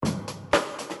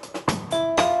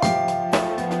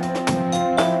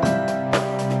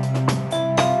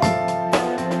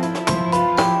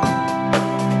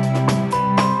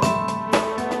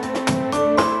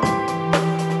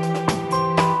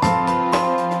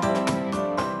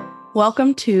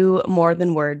Welcome to More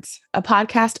Than Words, a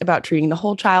podcast about treating the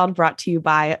whole child brought to you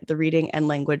by the Reading and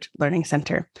Language Learning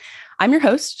Center. I'm your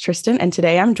host, Tristan, and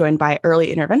today I'm joined by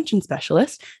early intervention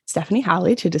specialist, Stephanie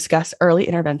Howley, to discuss early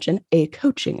intervention, a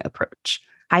coaching approach.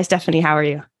 Hi, Stephanie. How are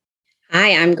you?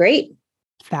 Hi, I'm great.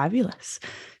 Fabulous.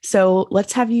 So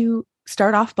let's have you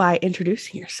start off by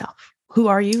introducing yourself. Who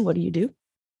are you? What do you do?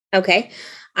 Okay.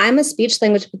 I'm a speech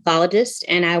language pathologist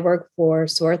and I work for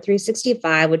SOAR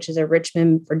 365, which is a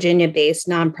Richmond, Virginia-based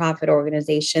nonprofit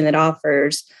organization that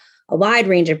offers a wide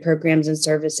range of programs and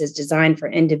services designed for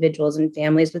individuals and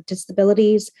families with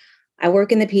disabilities. I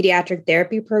work in the pediatric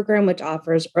therapy program, which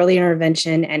offers early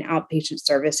intervention and outpatient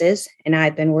services. And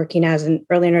I've been working as an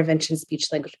early intervention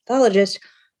speech language pathologist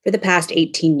for the past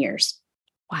 18 years.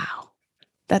 Wow.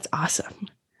 That's awesome.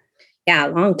 Yeah,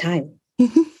 a long time.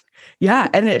 Yeah.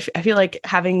 And I feel like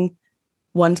having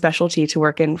one specialty to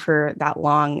work in for that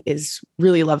long is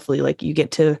really lovely. Like you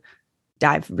get to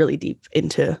dive really deep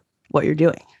into what you're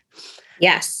doing.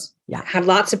 Yes. Yeah. I had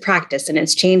lots of practice and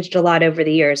it's changed a lot over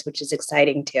the years, which is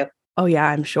exciting too. Oh, yeah,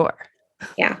 I'm sure.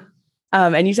 Yeah.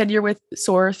 And you said you're with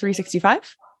SOAR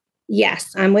 365?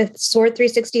 Yes, I'm with SOAR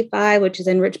 365, which is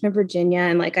in Richmond, Virginia.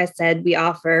 And like I said, we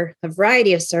offer a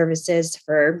variety of services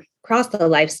for across the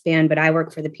lifespan, but I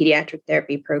work for the pediatric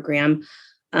therapy program.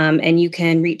 And you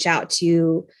can reach out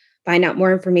to find out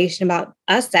more information about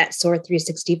us at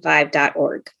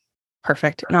soar365.org.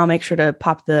 Perfect. And I'll make sure to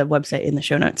pop the website in the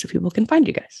show notes so people can find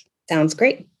you guys. Sounds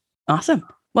great. Awesome.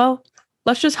 Well,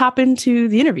 let's just hop into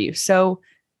the interview. So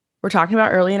we're talking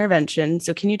about early intervention.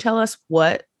 So can you tell us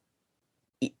what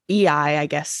EI, I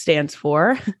guess, stands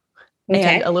for,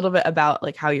 and a little bit about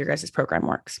like how your guys' program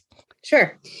works?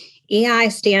 Sure. EI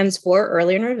stands for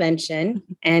early intervention,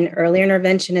 and early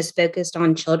intervention is focused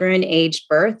on children aged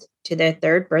birth to their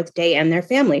third birthday and their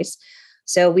families.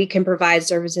 So we can provide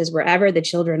services wherever the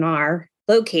children are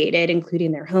located,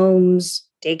 including their homes,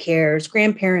 daycares,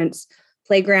 grandparents,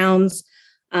 playgrounds,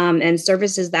 and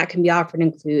services that can be offered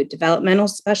include developmental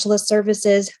specialist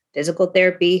services, physical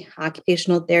therapy,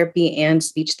 occupational therapy, and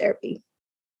speech therapy.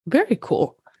 Very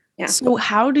cool. Yeah. So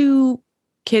how do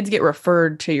kids get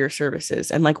referred to your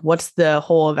services, and like what's the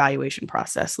whole evaluation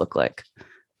process look like?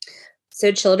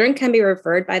 So children can be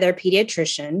referred by their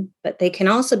pediatrician, but they can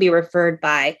also be referred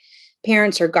by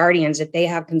parents or guardians if they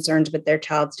have concerns with their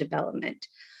child's development.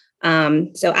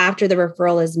 So after the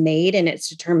referral is made and it's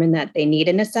determined that they need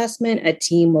an assessment, a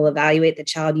team will evaluate the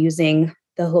child using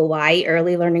the Hawaii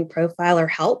Early Learning Profile or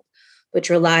HELP,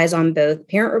 which relies on both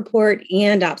parent report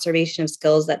and observation of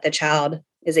skills that the child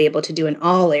is able to do in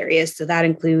all areas. So that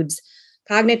includes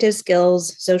cognitive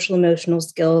skills, social emotional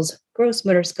skills, gross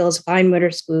motor skills, fine motor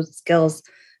skills,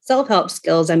 self-help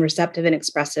skills, and receptive and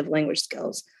expressive language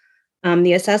skills.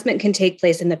 The assessment can take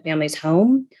place in the family's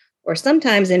home or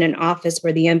sometimes in an office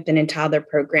where the infant and toddler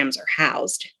programs are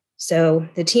housed. So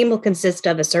the team will consist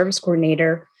of a service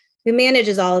coordinator who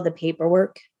manages all of the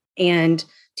paperwork and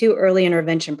 2 early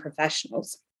intervention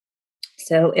professionals.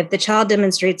 So if the child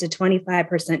demonstrates a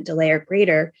 25% delay or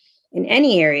greater in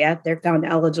any area, they're found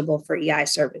eligible for EI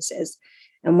services.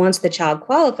 And once the child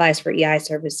qualifies for EI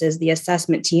services, the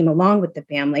assessment team, along with the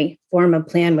family, form a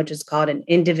plan which is called an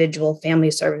individual family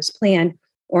service plan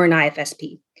or an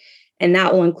IFSP. And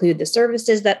that will include the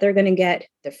services that they're going to get,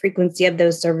 the frequency of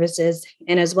those services,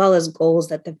 and as well as goals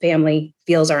that the family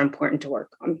feels are important to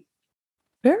work on.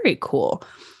 Very cool.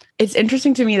 It's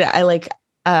interesting to me that I like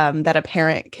that a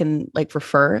parent can like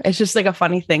refer. It's just like a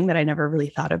funny thing that I never really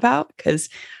thought about, because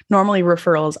normally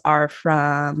referrals are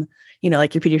from,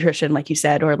 like your pediatrician, like you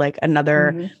said, or like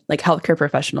another like healthcare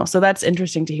professional. So that's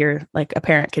interesting to hear. Like a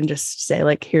parent can just say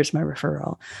like, here's my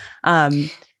referral.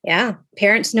 Yeah,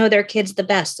 parents know their kids the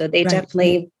best. So they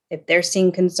definitely, if they're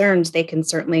seeing concerns, they can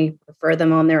certainly refer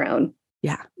them on their own.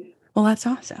 Yeah. Well, that's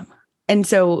awesome. And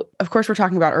so, of course, we're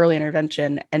talking about early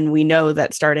intervention, and we know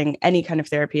that starting any kind of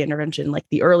therapy intervention, like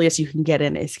the earliest you can get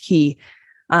in is key.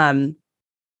 And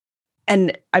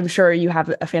I'm sure you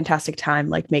have a fantastic time,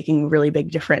 like making really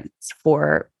big difference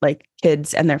for like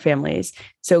kids and their families.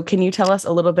 So can you tell us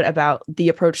a little bit about the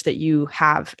approach that you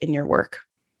have in your work?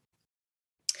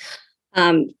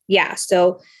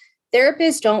 So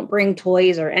therapists don't bring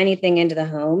toys or anything into the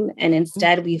home, and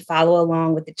instead we follow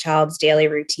along with the child's daily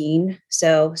routine.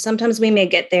 So sometimes we may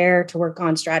get there to work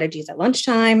on strategies at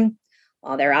lunchtime,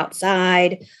 while they're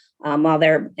outside, while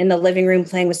they're in the living room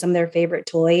playing with some of their favorite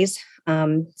toys.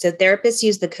 So therapists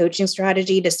use the coaching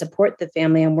strategy to support the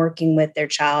family in working with their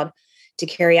child to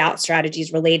carry out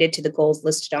strategies related to the goals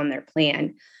listed on their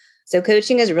plan. So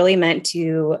coaching is really meant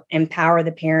to empower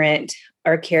the parent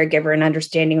our caregiver and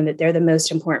understanding that they're the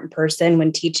most important person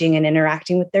when teaching and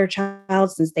interacting with their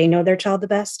child, since they know their child the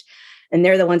best. And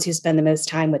they're the ones who spend the most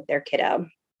time with their kiddo.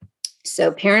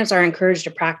 So parents are encouraged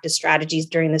to practice strategies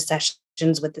during the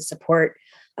sessions with the support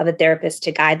of a therapist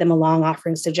to guide them along,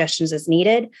 offering suggestions as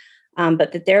needed.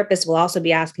 But the therapist will also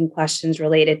be asking questions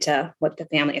related to what the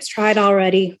family has tried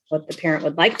already, what the parent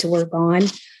would like to work on,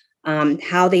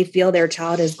 how they feel their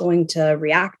child is going to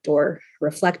react, or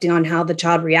reflecting on how the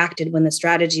child reacted when the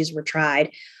strategies were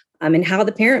tried, and how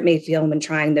the parent may feel when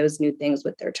trying those new things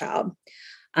with their child.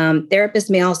 Therapists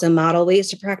may also model ways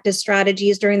to practice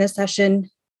strategies during the session,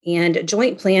 and a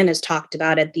joint plan is talked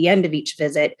about at the end of each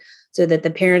visit so that the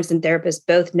parents and therapists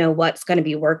both know what's going to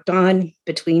be worked on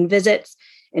between visits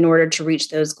in order to reach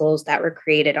those goals that were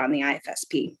created on the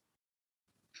IFSP.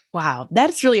 Wow,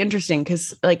 that's really interesting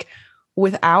because like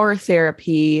with our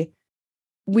therapy,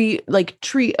 we like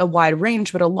treat a wide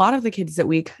range, but a lot of the kids that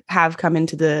we have come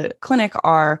into the clinic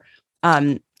are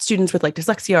students with like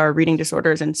dyslexia or reading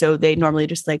disorders. And so they normally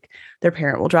just like their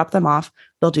parent will drop them off.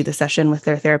 They'll do the session with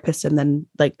their therapist and then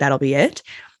like that'll be it.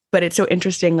 But it's so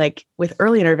interesting, like with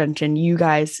early intervention, you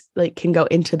guys like can go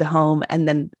into the home and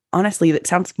then honestly, that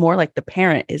sounds more like the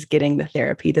parent is getting the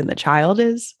therapy than the child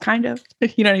is kind of,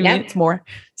 you know what I mean? It's more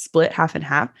split half and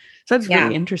half. So that's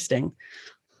really interesting.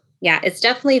 Yeah, it's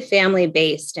definitely family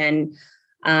based, and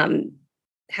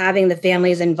having the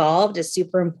families involved is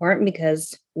super important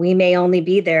because we may only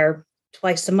be there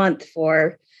twice a month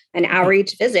for an hour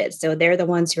each visit. So they're the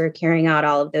ones who are carrying out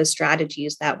all of those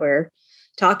strategies that we're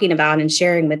talking about and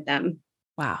sharing with them.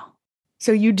 Wow.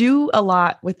 So you do a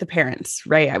lot with the parents,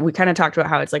 right? We kind of talked about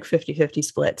how it's like 50-50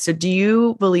 split. So do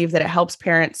you believe that it helps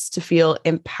parents to feel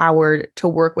empowered to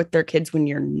work with their kids when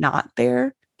you're not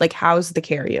there? Like, how's the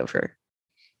carryover?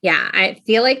 Yeah, I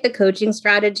feel like the coaching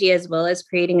strategy, as well as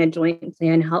creating a joint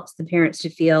plan, helps the parents to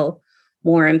feel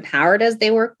more empowered as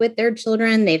they work with their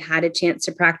children. They've had a chance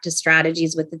to practice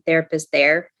strategies with the therapist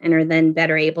there and are then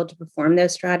better able to perform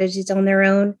those strategies on their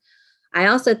own. I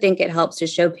also think it helps to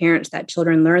show parents that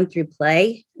children learn through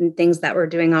play and things that we're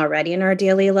doing already in our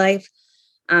daily life.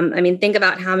 Think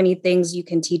about how many things you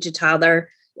can teach a toddler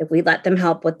if we let them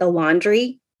help with the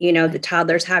laundry. You know, the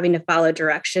toddler's having to follow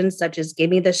directions such as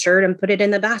give me the shirt and put it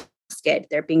in the basket.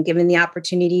 They're being given the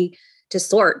opportunity to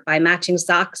sort by matching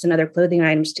socks and other clothing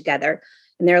items together.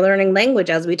 And they're learning language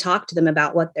as we talk to them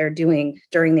about what they're doing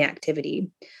during the activity.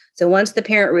 So once the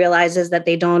parent realizes that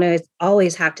they don't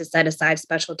always have to set aside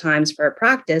special times for a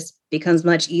practice, it becomes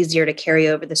much easier to carry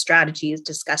over the strategies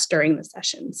discussed during the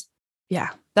sessions. Yeah,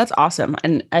 that's awesome.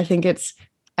 And I think it's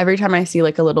every time I see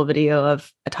like a little video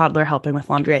of a toddler helping with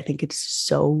laundry, I think it's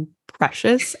so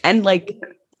precious and like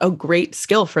a great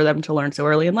skill for them to learn so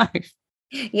early in life.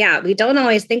 Yeah, we don't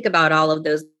always think about all of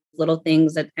those little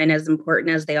things and as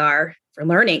important as they are for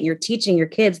learning. You're teaching your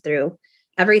kids through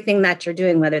everything that you're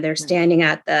doing, whether they're standing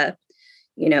at the,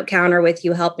 counter with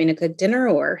you, helping to cook dinner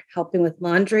or helping with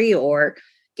laundry or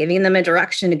giving them a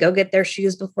direction to go get their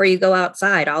shoes before you go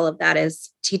outside. All of that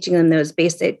is teaching them those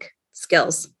basic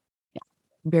skills. Yeah.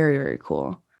 Very, very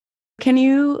cool. Can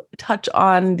you touch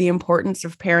on the importance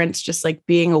of parents just like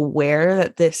being aware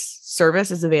that this service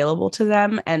is available to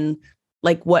them and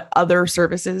like what other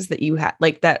services that you have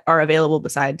like that are available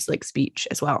besides like speech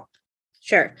as well?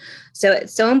 Sure. So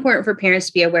it's so important for parents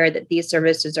to be aware that these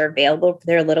services are available for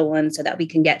their little ones so that we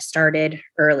can get started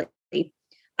early.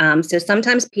 So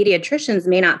sometimes pediatricians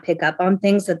may not pick up on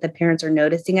things that the parents are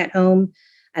noticing at home,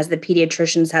 as the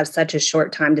pediatricians have such a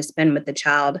short time to spend with the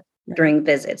child during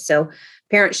visits. So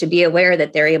parents should be aware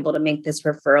that they're able to make this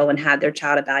referral and have their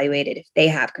child evaluated if they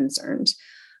have concerns.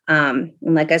 And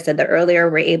like I said, the earlier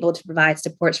we're able to provide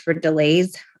supports for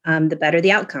delays, the better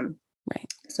the outcome.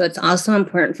 Right. So it's also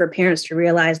important for parents to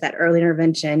realize that early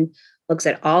intervention looks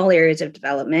at all areas of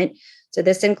development. So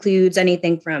this includes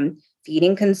anything from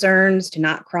feeding concerns to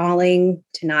not crawling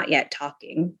to not yet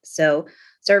talking. So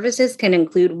services can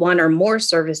include one or more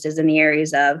services in the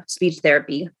areas of speech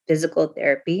therapy, physical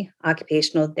therapy,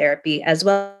 occupational therapy, as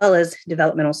well as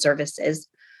developmental services.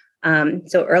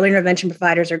 So early intervention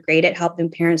providers are great at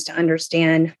helping parents to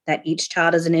understand that each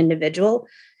child is an individual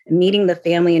and meeting the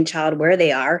family and child where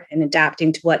they are and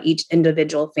adapting to what each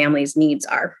individual family's needs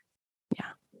are. Yeah.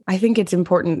 I think it's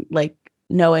important, like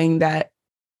knowing that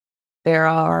there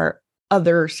are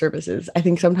other services. I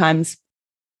think sometimes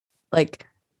like,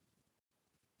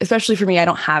 especially for me, I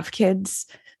don't have kids.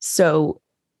 So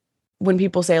when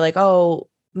people say like, oh,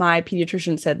 my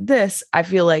pediatrician said this, I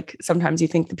feel like sometimes you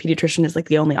think the pediatrician is like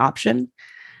the only option,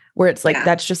 where it's like,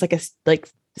 that's just like a like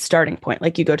starting point.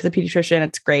 Like you go to the pediatrician,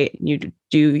 it's great. You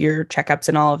do your checkups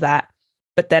and all of that.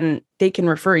 but then they can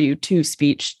refer you to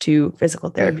speech, to physical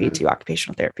therapy, to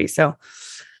occupational therapy. So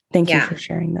thank you for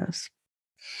sharing those.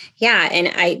 Yeah.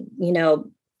 And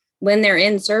when they're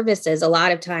in services, a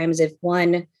lot of times if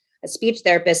a speech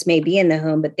therapist may be in the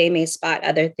home, but they may spot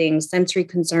other things, sensory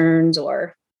concerns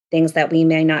or things that we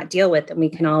may not deal with. And we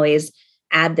can always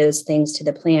add those things to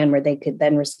the plan where they could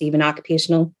then receive an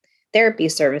occupational therapy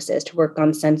services to work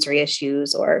on sensory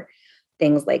issues or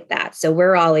things like that. So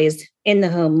we're always in the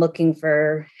home looking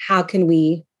for how can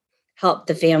we help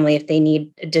the family if they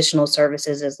need additional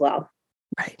services as well.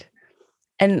 Right.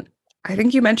 And I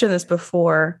think you mentioned this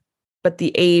before, but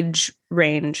the age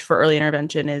range for early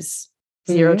intervention is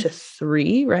 0 to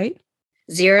 3, right?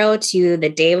 0 to the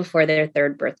day before their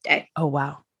 3rd birthday. Oh,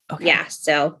 wow. Okay. Yeah.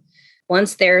 So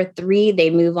once they're 3, they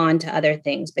move on to other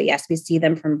things. But yes, we see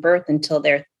them from birth until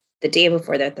they're the day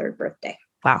before their 3rd birthday.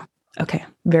 Wow. Okay.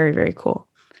 Very, very cool.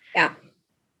 Yeah.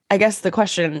 I guess the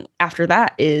question after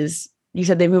that is, you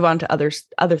said they move on to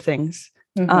other things.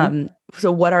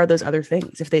 So what are those other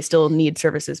things if they still need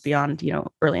services beyond,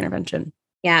 early intervention?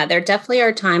 Yeah, there definitely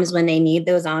are times when they need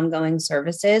those ongoing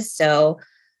services. So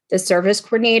the service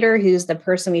coordinator, who's the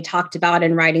person we talked about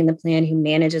in writing the plan, who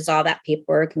manages all that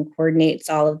paperwork and coordinates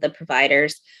all of the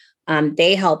providers,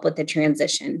 they help with the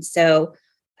transition. So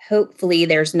hopefully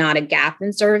there's not a gap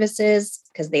in services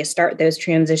because they start those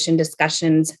transition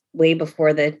discussions way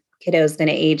before the kiddo is going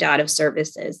to age out of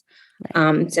services.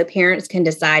 Right. So parents can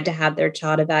decide to have their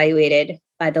child evaluated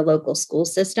by the local school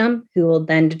system, who will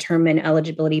then determine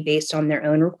eligibility based on their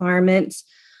own requirements.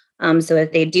 So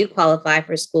if they do qualify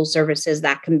for school services,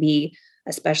 that can be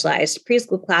a specialized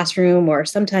preschool classroom, or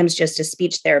sometimes just a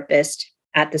speech therapist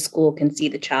at the school can see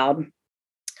the child.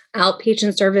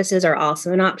 Outpatient services are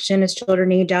also an option as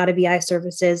children age out of EI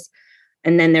services.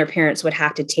 And then their parents would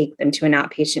have to take them to an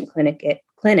outpatient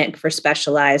clinic for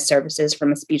specialized services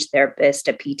from a speech therapist,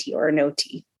 a PT, or an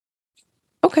OT.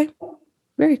 Okay.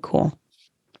 Very cool.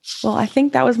 Well, I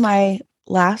think that was my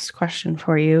last question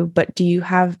for you, but do you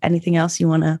have anything else you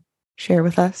want to share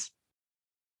with us?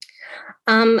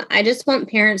 I just want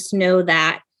parents to know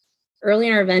that early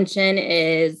intervention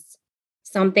is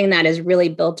something that is really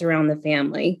built around the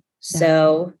family. Yeah.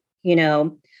 So,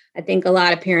 I think a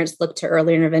lot of parents look to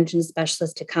early intervention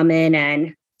specialists to come in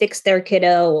and fix their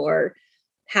kiddo or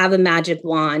have a magic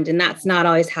wand. And that's not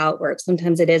always how it works.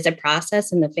 Sometimes it is a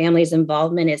process and the family's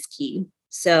involvement is key.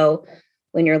 So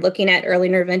when you're looking at early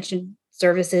intervention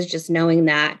services, just knowing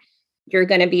that you're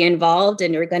going to be involved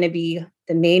and you're going to be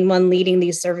the main one leading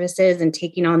these services and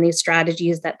taking on these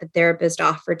strategies that the therapist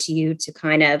offer to you to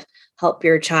kind of help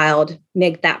your child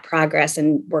make that progress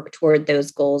and work toward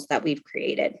those goals that we've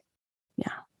created.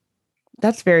 Yeah,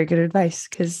 that's very good advice.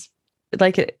 Because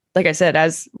like I said,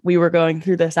 as we were going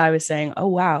through this, I was saying, oh,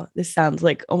 wow, this sounds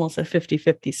like almost a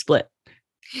 50-50 split.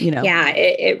 Yeah,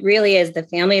 it really is. The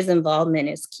family's involvement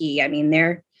is key. I mean,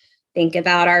 think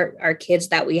about our kids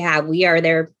that we have. We are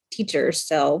their teachers.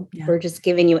 So we're just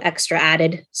giving you extra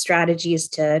added strategies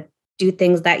to do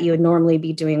things that you would normally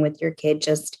be doing with your kid,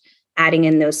 just adding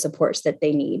in those supports that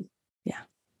they need. Yeah.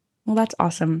 Well, that's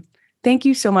awesome. Thank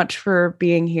you so much for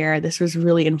being here. This was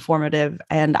really informative.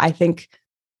 And I think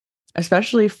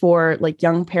especially for like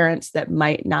young parents that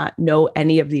might not know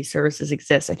any of these services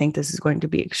exist, I think this is going to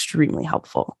be extremely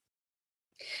helpful.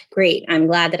 Great. I'm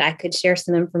glad that I could share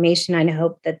some information. I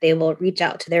hope that they will reach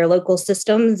out to their local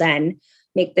systems and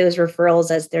make those referrals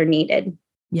as they're needed.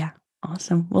 Yeah.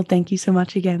 Awesome. Well, thank you so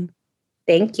much again.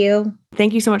 Thank you.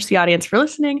 Thank you so much to the audience for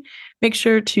listening. Make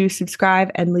sure to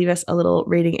subscribe and leave us a little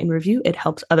rating and review. It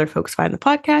helps other folks find the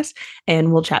podcast,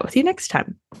 and we'll chat with you next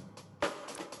time.